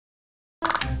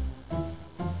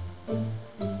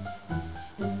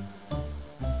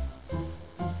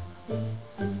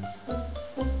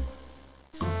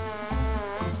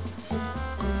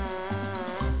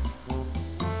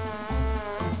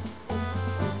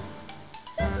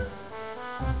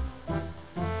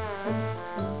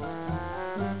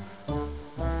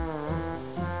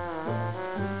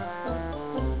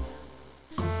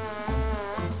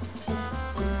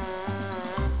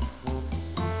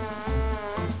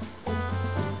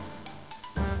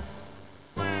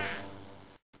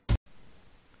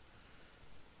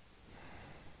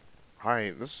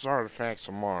Hi, this is Artifacts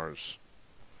of Mars.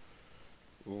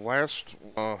 The last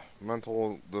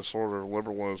mental disorder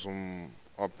liberalism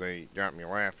update got me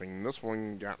laughing. This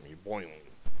one got me boiling.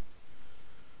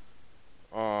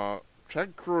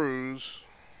 Ted Cruz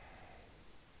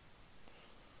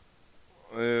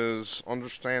is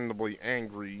understandably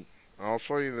angry. I'll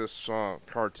show you this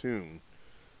cartoon.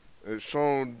 It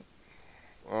showed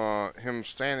him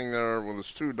standing there with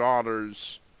his two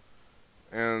daughters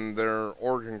and their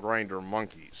organ grinder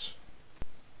monkeys.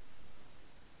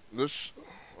 This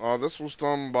was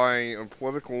done by a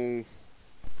political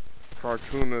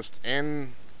cartoonist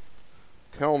and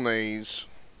Telnaes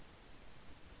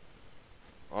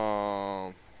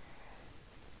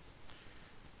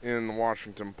in the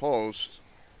Washington Post.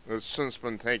 It's since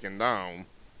been taken down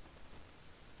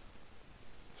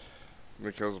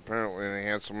because apparently they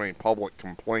had so many public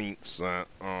complaints that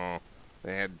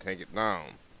they had to take it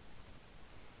down.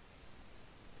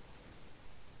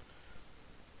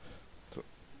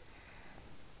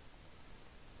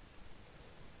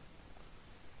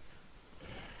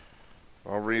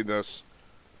 I'll read this.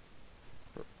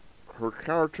 Her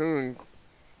cartoon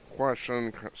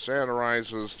question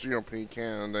satirizes GOP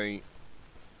candidate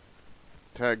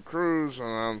Ted Cruz, and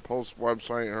on the Post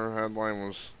website,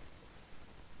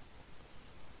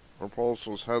 her post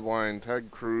was headlined,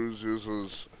 Ted Cruz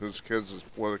uses his kids as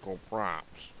political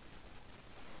props.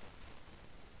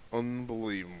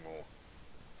 Unbelievable.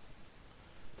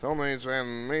 Telnaes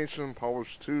animation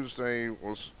published Tuesday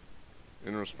was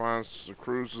in response to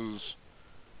Cruz's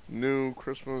new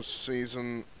Christmas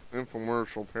season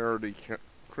infomercial parody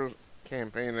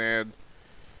campaign ad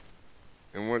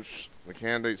in which the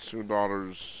candidate's two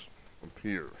daughters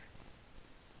appear.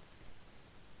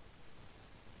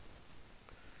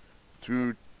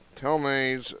 To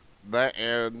Telnaes, that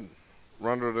ad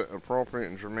rendered it appropriate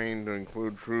and germane to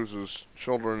include Cruz's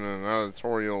children in an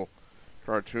editorial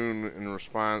cartoon in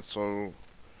response, so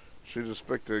she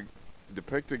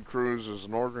depicted Cruz as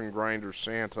an organ grinder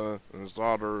Santa and his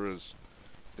daughter as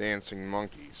dancing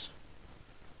monkeys.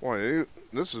 Boy,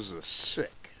 this is a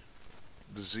sick,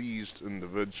 diseased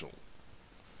individual.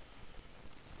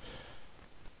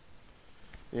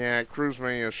 Yeah, Cruz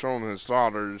may have shown his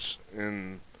daughters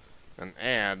in an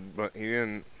ad, but he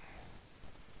didn't.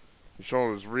 He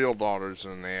showed his real daughters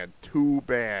in an ad. Too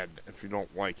bad if you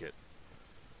don't like it.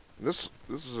 This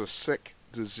is a sick,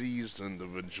 diseased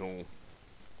individual.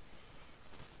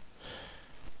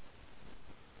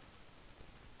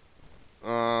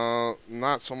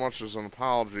 Not so much as an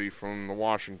apology from the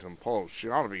Washington Post. She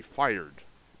ought to be fired.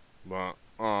 But,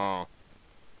 I'm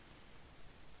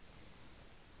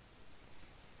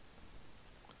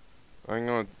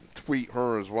gonna tweet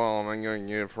her as well, and I'm gonna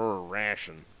give her a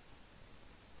ration.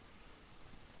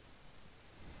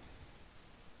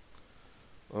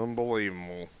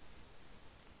 Unbelievable.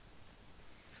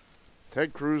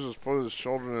 Ted Cruz has put his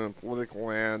children in a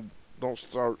political ad. Don't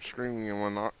start screaming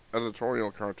when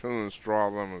editorial cartoonists draw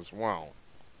them as well.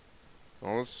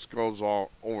 Now this goes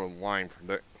all over the line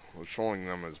for showing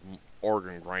them as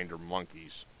organ grinder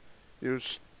monkeys. You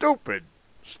stupid,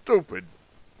 stupid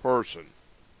person.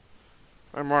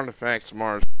 I'm Artifacts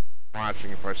Mars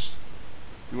watching. If I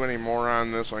do any more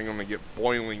on this, I'm going to get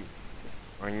boiling.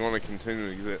 I'm going to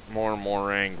continue to get more and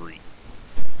more angry.